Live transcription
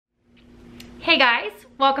Hey guys,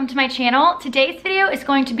 welcome to my channel. Today's video is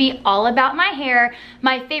going to be all about my hair,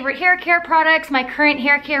 my favorite hair care products, my current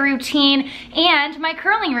hair care routine, and my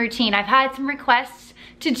curling routine. I've had some requests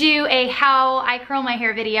to do a how I curl my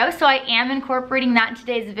hair video, so I am incorporating that in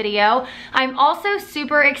today's video. I'm also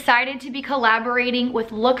super excited to be collaborating with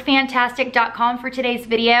lookfantastic.com for today's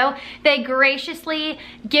video. They graciously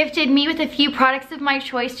gifted me with a few products of my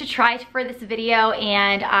choice to try for this video,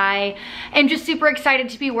 and I am just super excited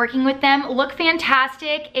to be working with them. Look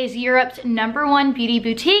Fantastic is Europe's #1 beauty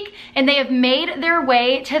boutique, and they have made their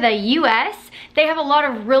way to the US. They have a lot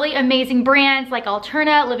of really amazing brands like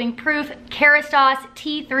Alterna, Living Proof, Kerastase,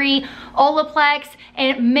 T3, Olaplex,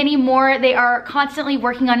 and many more. They are constantly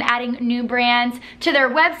working on adding new brands to their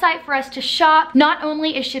website for us to shop. Not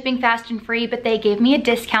only is shipping fast and free, but they gave me a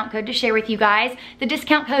discount code to share with you guys. The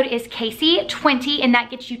discount code is Casey20, and that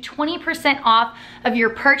gets you 20% off of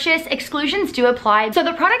your purchase. Exclusions do apply. So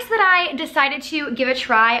the products that I decided to give a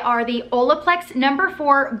try are the Olaplex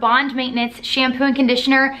 #4 Bond Maintenance Shampoo and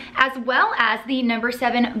Conditioner, as well as the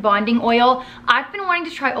 #7 Bonding Oil. I've been wanting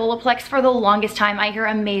to try Olaplex for the longest time. I hear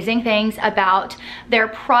amazing things about their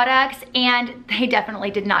products, and they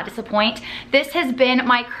definitely did not disappoint. This has been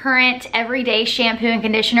my current everyday shampoo and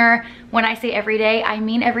conditioner. When I say every day, I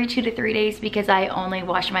mean every 2 to 3 days, because I only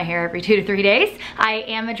wash my hair every 2 to 3 days. I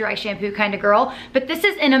am a dry shampoo kind of girl, but this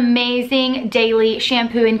is an amazing daily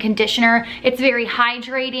shampoo and conditioner. It's very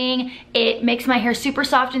hydrating. It makes my hair super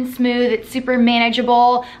soft and smooth. It's super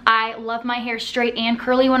manageable. I love my hair straight and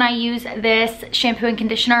curly when I use this shampoo and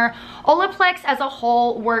conditioner. Olaplex as a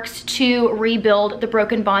whole works to rebuild the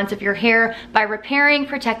broken bonds of your hair by repairing,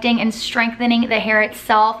 protecting, and strengthening the hair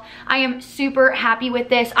itself. I am super happy with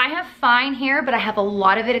this. I have fine hair, but I have a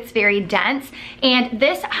lot of it. It's very dense, and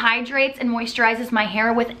this hydrates and moisturizes my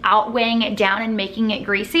hair without weighing it down and making it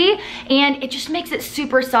greasy, and it just makes it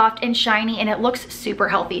super soft and shiny, and it looks super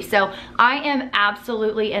healthy. So I am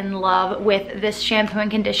absolutely in love with this shampoo and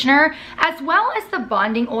conditioner, as well as the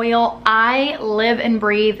bonding oil. I live and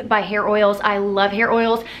breathe by hair oils. I love hair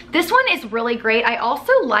oils. This one is really great. I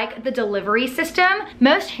also like the delivery system.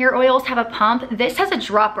 Most hair oils have a pump. This has a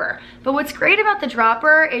dropper, but what's great about the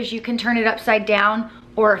dropper is you can turn it upside down,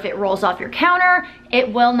 or if it rolls off your counter,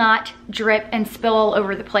 it will not drip and spill all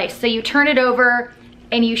over the place. So you turn it over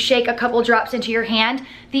and you shake a couple drops into your hand.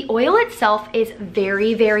 The oil itself is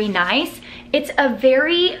very, very nice. It's a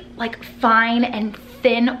very fine and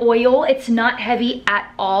thin oil. It's not heavy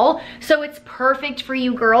at all. So it's perfect for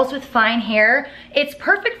you girls with fine hair. It's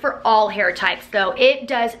perfect for all hair types though. It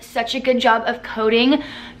does such a good job of coating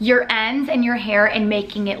your ends and your hair and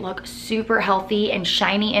making it look super healthy and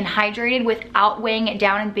shiny and hydrated without weighing it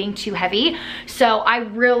down and being too heavy. So I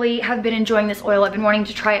really have been enjoying this oil. I've been wanting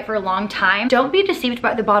to try it for a long time. Don't be deceived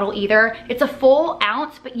by the bottle either. It's a full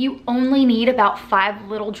ounce, but you only need about 5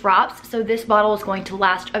 little drops. So this bottle is going to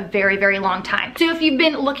last a very, very long time. So if you've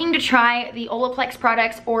been looking to try the Olaplex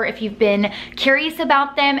products, or if you've been curious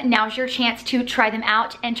about them, now's your chance to try them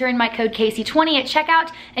out. Enter in my code Casey20 at checkout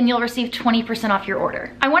and you'll receive 20% off your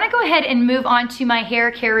order. I want to go ahead and move on to my hair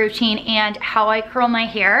care routine and how I curl my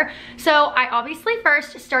hair. So I obviously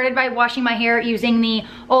first started by washing my hair using the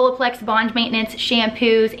Olaplex Bond Maintenance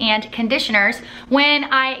shampoos and conditioners. When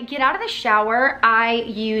I get out of the shower, I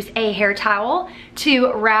use a hair towel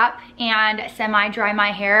to wrap and semi-dry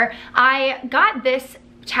my hair. I got this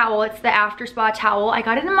towel, it's the AFTERSPA towel. I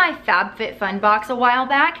got it in my FabFitFun box a while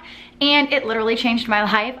back, and it literally changed my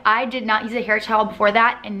life. I did not use a hair towel before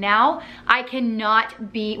that, and now I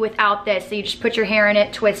cannot be without this. So you just put your hair in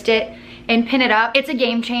it, twist it, and pin it up. It's a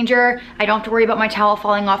game changer. I don't have to worry about my towel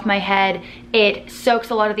falling off my head. It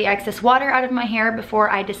soaks a lot of the excess water out of my hair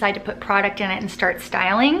before I decide to put product in it and start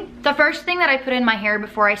styling. The first thing that I put in my hair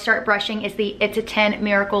before I start brushing is the It's a 10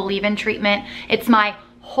 Miracle Leave-In Treatment. It's my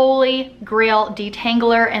holy grail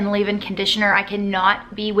detangler and leave-in conditioner. I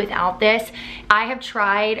cannot be without this. I have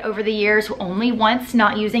tried over the years only once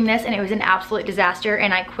not using this, and it was an absolute disaster,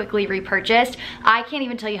 and I quickly repurchased. I can't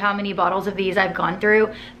even tell you how many bottles of these I've gone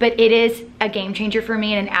through, but it is a game changer for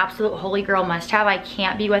me and an absolute holy grail must-have. I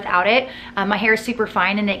can't be without it. My hair is super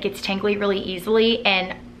fine and it gets tangly really easily,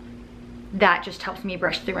 and that just helps me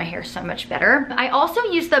brush through my hair so much better. I also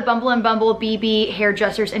use the Bumble & Bumble BB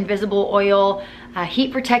Hairdresser's Invisible Oil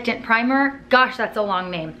Heat Protectant Primer. Gosh, that's a long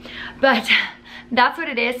name, but that's what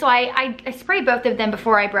it is. So I spray both of them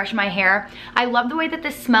before I brush my hair. I love the way that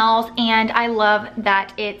this smells, and I love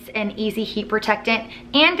that it's an easy heat protectant,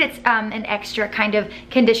 and it's an extra kind of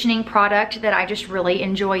conditioning product that I just really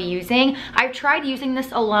enjoy using. I've tried using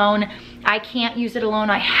this alone I can't use it alone.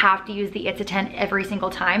 I have to use the It's a 10 every single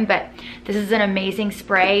time, but this is an amazing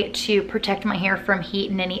spray to protect my hair from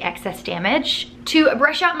heat and any excess damage. To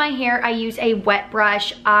brush out my hair, I use a wet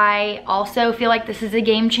brush. I also feel like this is a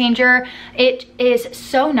game changer. It is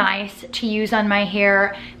so nice to use on my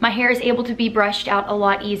hair. My hair is able to be brushed out a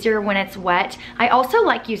lot easier when it's wet. I also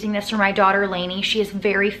like using this for my daughter Lainey. She has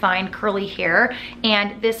very fine curly hair,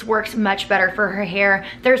 and this works much better for her hair.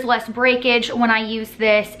 There's less breakage when I use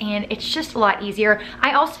this, and it's just a lot easier.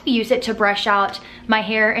 I also use it to brush out my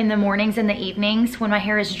hair in the mornings and the evenings when my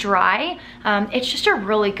hair is dry. It's just a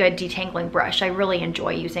really good detangling brush. I really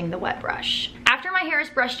enjoy using the wet brush. After my hair is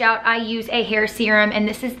brushed out, I use a hair serum, and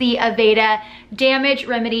this is the Aveda Damage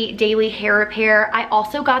Remedy Daily Hair Repair. I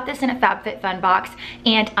also got this in a FabFitFun box,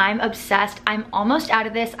 and I'm obsessed. I'm almost out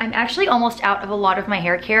of this. I'm actually almost out of a lot of my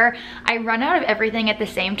hair care. I run out of everything at the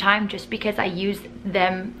same time just because I use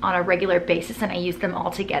them on a regular basis, and I use them all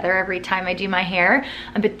together every time I do my hair.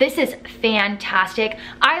 But this is fantastic.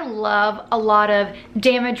 I love a lot of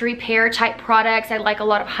damage repair type products. I like a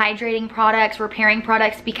lot of hydrating products, repairing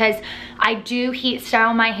products, because I do heat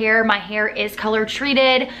style my hair. My hair is color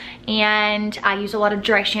treated, and I use a lot of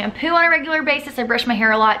dry shampoo on a regular basis. I brush my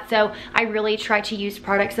hair a lot, so I really try to use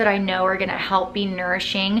products that I know are gonna help be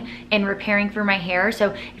nourishing and repairing for my hair.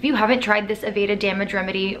 So if you haven't tried this Aveda Damage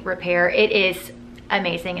Remedy Repair, it is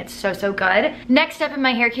amazing. It's so, so good. Next up in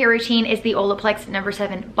my hair care routine is the Olaplex No.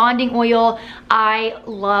 7 Bonding Oil. I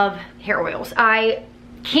love hair oils. I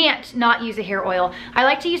can't not use a hair oil. I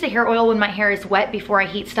like to use a hair oil when my hair is wet before I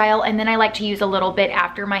heat style, and then I like to use a little bit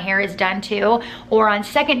after my hair is done too, or on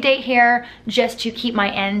second day hair, just to keep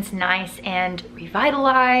my ends nice and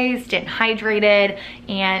revitalized and hydrated,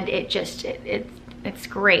 and it's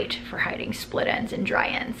great for hiding split ends and dry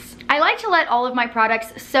ends. I like to let all of my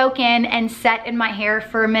products soak in and set in my hair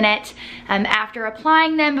for a minute after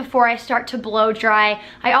applying them before I start to blow dry.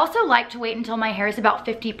 I also like to wait until my hair is about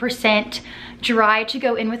 50% dry to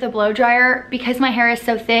go in with a blow dryer, because my hair is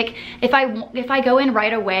so thick. If I go in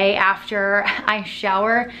right away after I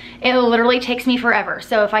shower, it literally takes me forever.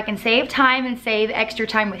 So if I can save time and save extra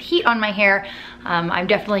time with heat on my hair, I'm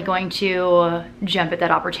definitely going to jump at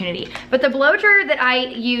that opportunity. But the blow dryer that I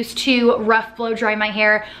use to rough blow dry my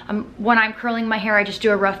hair, when I'm curling my hair, I just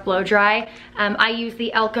do a rough blow dry. I use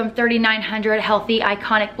the Elcom 3900 Healthy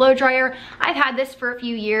Iconic Blow Dryer. I've had this for a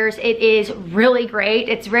few years. It is really great.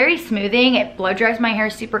 It's very smoothing. It blow dries my hair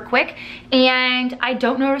super quick, and I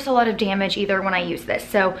don't notice a lot of damage either when I use this.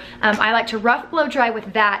 So I like to rough blow dry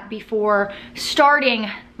with that before starting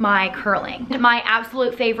my curling. My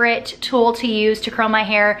absolute favorite tool to use to curl my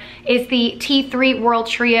hair is the T3 Whirl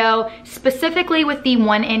Trio, specifically with the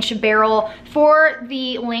 1-inch barrel. For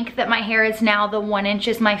the length that my hair is now, the 1 inch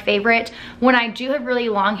is my favorite. When I do have really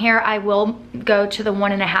long hair, I will go to the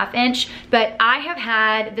 1.5 inch, but I have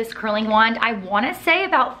had this curling wand, I wanna say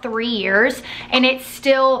about 3 years, and it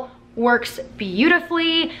still works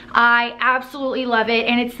beautifully. I absolutely love it,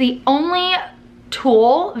 and it's the only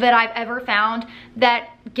tool that I've ever found that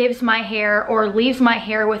gives my hair or leaves my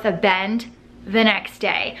hair with a bend the next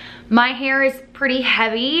day. My hair is pretty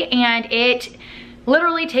heavy, and it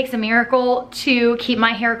literally takes a miracle to keep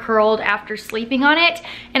my hair curled after sleeping on it,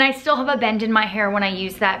 and I still have a bend in my hair when I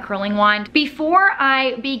use that curling wand. Before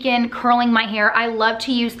I begin curling my hair, I love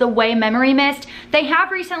to use the Way Memory Mist. They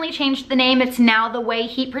have recently changed the name. It's now the Way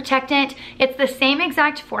Heat Protectant. It's the same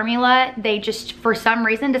exact formula. They just, for some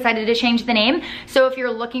reason, decided to change the name. So if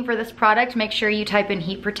you're looking for this product, make sure you type in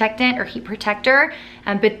heat protectant or heat protector.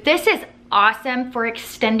 But this is awesome for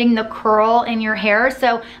extending the curl in your hair.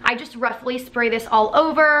 So I just roughly spray this all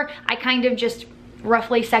over. I kind of just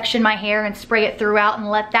roughly section my hair and spray it throughout and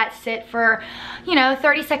let that sit for, you know,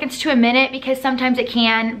 30 seconds to a minute, because sometimes it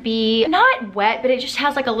can be not wet, but it just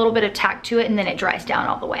has like a little bit of tack to it, and then it dries down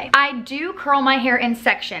all the way. I do curl my hair in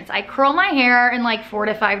sections. I curl my hair in like 4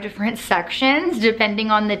 to 5 different sections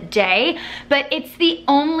depending on the day, but it's the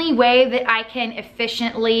only way that I can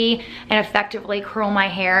efficiently and effectively curl my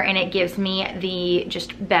hair, and it gives me the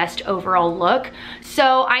just best overall look.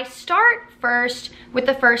 So I start first with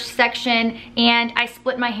the first section, and I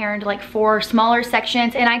split my hair into like 4 smaller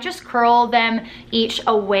sections, and I just curl them each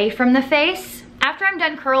away from the face. After I'm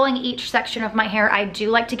done curling each section of my hair, I do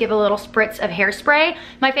like to give a little spritz of hairspray.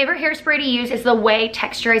 My favorite hairspray to use is the Way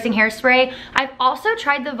Texturizing Hairspray. I've also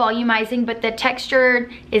tried the volumizing, but the texture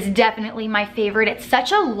is definitely my favorite. It's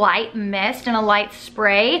such a light mist and a light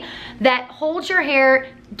spray that holds your hair,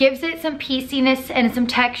 gives it some pieciness and some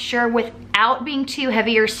texture without being too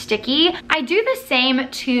heavy or sticky. I do the same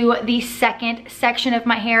to the second section of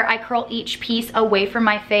my hair. I curl each piece away from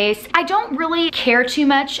my face. I don't really care too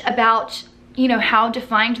much about you know, how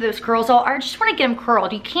defined those curls are. I just want to get them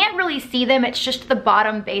curled. You can't really see them. It's just the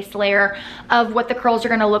bottom base layer of what the curls are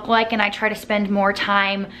going to look like, and I try to spend more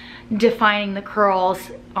time defining the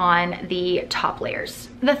curls on the top layers.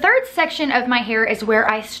 The third section of my hair is where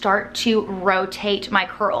I start to rotate my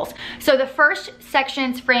curls. So the first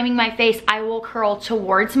section's framing my face, I will curl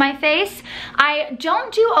towards my face. I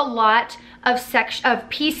don't do a lot of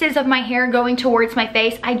pieces of my hair going towards my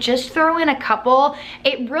face. I just throw in a couple.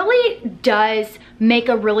 It really does make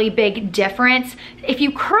a really big difference. If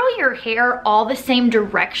you curl your hair all the same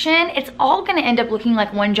direction, it's all gonna end up looking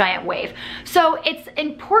like one giant wave. So it's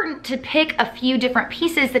important to pick a few different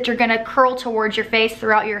pieces that you're gonna curl towards your face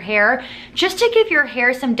throughout your hair, just to give your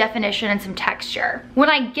hair some definition and some texture. When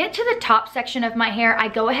I get to the top section of my hair, I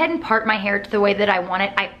go ahead and part my hair to the way that I want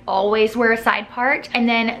it. I always wear a side part, and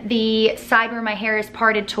then the side where my hair is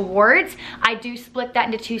parted towards, I do split that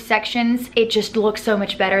into two sections. It just looks so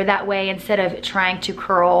much better that way instead of trying to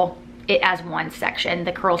curl it as one section.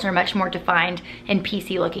 The curls are much more defined and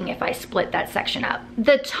piecey looking if I split that section up.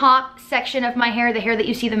 The top section of my hair, the hair that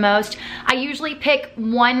you see the most, I usually pick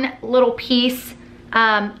one little piece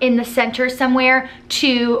in the center somewhere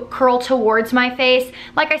to curl towards my face.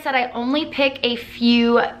 Like I said, I only pick a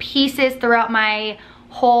few pieces throughout my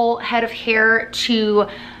whole head of hair to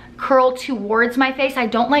curl towards my face. I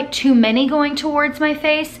don't like too many going towards my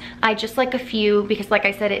face. I just like a few because, like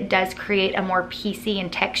I said, it does create a more piecey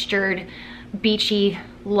and textured, beachy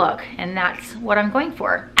look, and that's what I'm going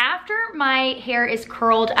for. After my hair is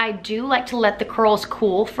curled, I do like to let the curls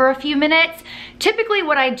cool for a few minutes. Typically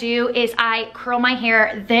what I do is I curl my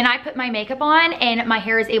hair, then I put my makeup on, and my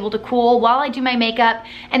hair is able to cool while I do my makeup.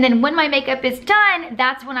 And then when my makeup is done,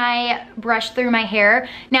 that's when I brush through my hair.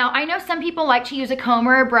 Now, I know some people like to use a comb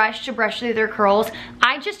or a brush to brush through their curls.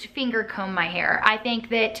 I just finger comb my hair. I think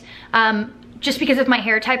that just because of my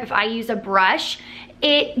hair type, if I use a brush,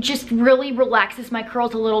 it just really relaxes my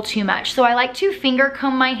curls a little too much. So I like to finger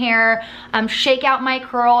comb my hair, shake out my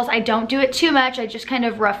curls. I don't do it too much. I just kind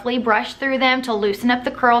of roughly brush through them to loosen up the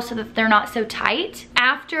curls so that they're not so tight.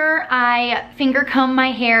 After I finger comb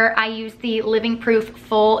my hair, I use the Living Proof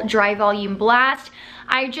Full Dry Volume Blast.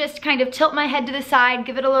 I just kind of tilt my head to the side,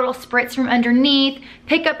 give it a little spritz from underneath,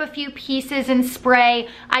 pick up a few pieces and spray.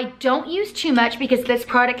 I don't use too much because this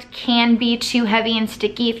product can be too heavy and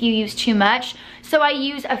sticky if you use too much. So I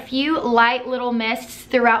use a few light little mists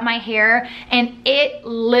throughout my hair, and it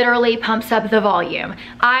literally pumps up the volume.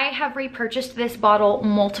 I have repurchased this bottle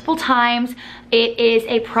multiple times. It is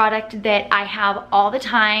a product that I have all the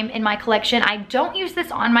time in my collection. I don't use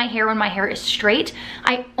this on my hair when my hair is straight.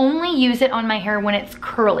 I only use it on my hair when it's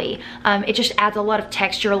curly. It just adds a lot of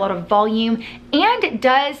texture, a lot of volume, and it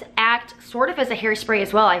does act sort of as a hairspray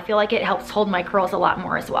as well. I feel like it helps hold my curls a lot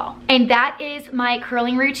more as well. And that is my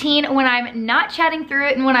curling routine. When I'm not chatting through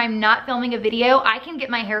it and when I'm not filming a video, I can get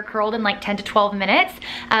my hair curled in like 10 to 12 minutes.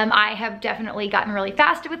 I have definitely gotten really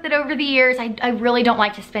fast with it over the years. I really don't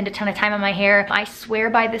like to spend a ton of time on my hair. I swear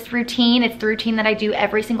by this routine. It's the routine that I do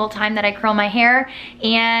every single time that I curl my hair,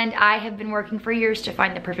 and I have been working for years to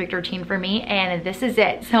find the perfect routine for me, and this is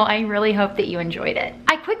it. So I really hope that you enjoyed it.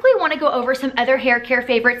 I quickly want to go over some other hair care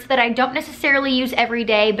favorites that I don't necessarily use every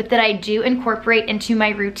day, but that I do incorporate into my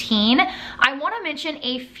routine. I want to mention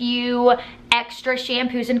a few extra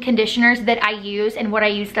shampoos and conditioners that I use and what I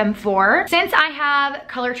use them for. Since I have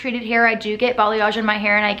color treated hair, I do get balayage in my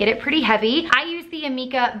hair and I get it pretty heavy. I use the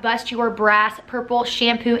Amika Bust Your Brass Purple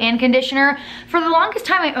shampoo and conditioner. For the longest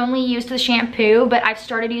time I only used the shampoo, but I've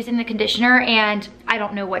started using the conditioner and I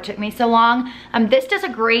don't know what took me so long. This does a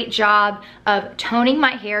great job of toning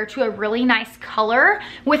my hair to a really nice color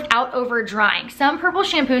without over drying. Some purple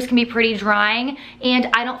shampoos can be pretty drying, and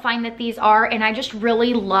I don't find that these are, and I just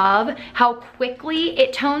really love how quickly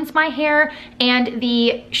it tones my hair and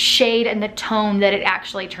the shade and the tone that it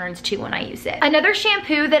actually turns to when I use it. Another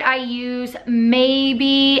shampoo that I use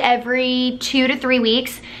maybe every 2 to 3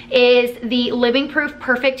 weeks is the Living Proof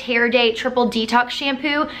Perfect Hair Day Triple Detox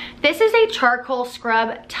Shampoo. This is a charcoal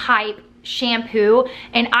scrub type shampoo,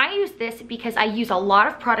 and I use this because I use a lot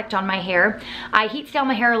of product on my hair. I heat style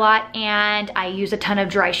my hair a lot and I use a ton of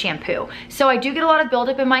dry shampoo, so I do get a lot of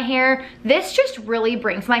buildup in my hair. This just really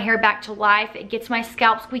brings my hair back to life. It gets my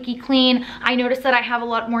scalp squeaky clean. I notice that I have a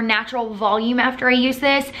lot more natural volume after I use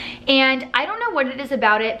this, and I don't know what it is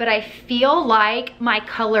about it, but I feel like my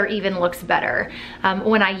color even looks better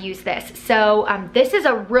when I use this. So this is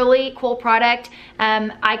a really cool product.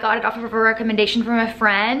 I got it off of a recommendation from a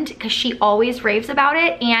friend because she always raves about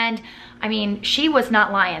it, and I mean, she was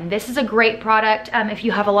not lying. This is a great product. If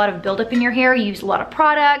you have a lot of buildup in your hair, you use a lot of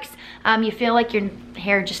products, you feel like your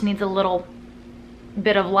hair just needs a little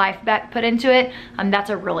bit of life back put into it. That's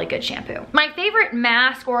a really good shampoo. My favorite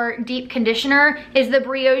mask or deep conditioner is the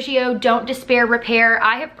Briogeo Don't Despair Repair.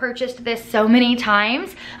 I have purchased this so many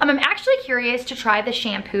times. I'm actually curious to try the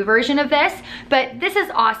shampoo version of this, but this is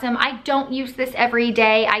awesome. I don't use this every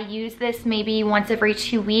day. I use this maybe once every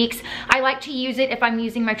 2 weeks. I like to use it if I'm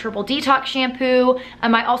using my Triple Detox shampoo.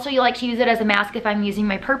 I also like to use it as a mask if I'm using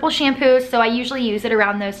my purple shampoo, so I usually use it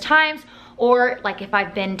around those times. Or like if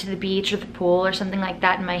I've been to the beach or the pool or something like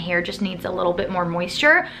that and my hair just needs a little bit more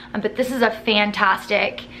moisture. But this is a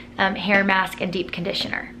fantastic hair mask and deep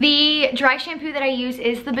conditioner. The dry shampoo that I use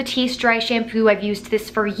is the Batiste dry shampoo. I've used this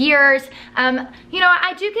for years. You know,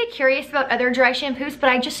 I do get curious about other dry shampoos, but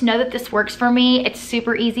I just know that this works for me. It's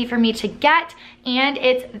super easy for me to get and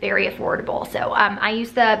it's very affordable. So I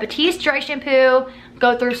use the Batiste dry shampoo,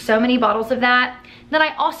 go through so many bottles of that. Then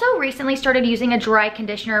I also recently started using a dry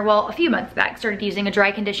conditioner, well, a few months back started using a dry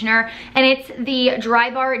conditioner, and it's the Dry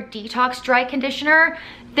Bar Detox Dry Conditioner.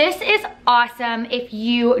 This is awesome if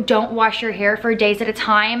you don't wash your hair for days at a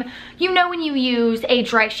time. You know, when you use a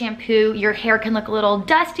dry shampoo, your hair can look a little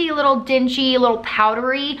dusty, a little dingy, a little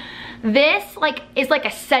powdery. This is like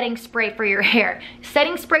a setting spray for your hair.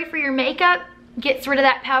 Setting spray for your makeup gets rid of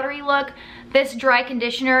that powdery look. This dry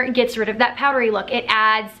conditioner gets rid of that powdery look. It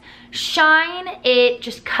adds shine, it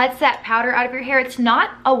just cuts that powder out of your hair. It's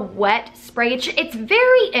not a wet spray. It's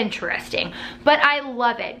very interesting, but I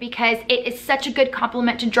love it because it is such a good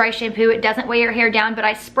complement to dry shampoo. It doesn't weigh your hair down, but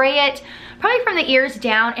I spray it probably from the ears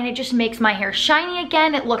down and it just makes my hair shiny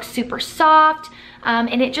again. It looks super soft.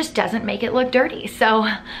 And it just doesn't make it look dirty. So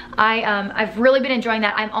I've really been enjoying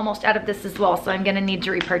that. I'm almost out of this as well, so I'm gonna need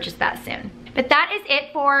to repurchase that soon. But that is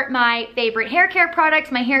it for my favorite hair care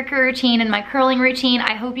products, my hair care routine, and my curling routine.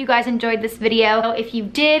 I hope you guys enjoyed this video. If you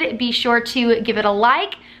did, be sure to give it a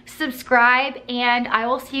like, subscribe, and I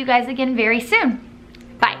will see you guys again very soon.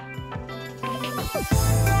 Bye.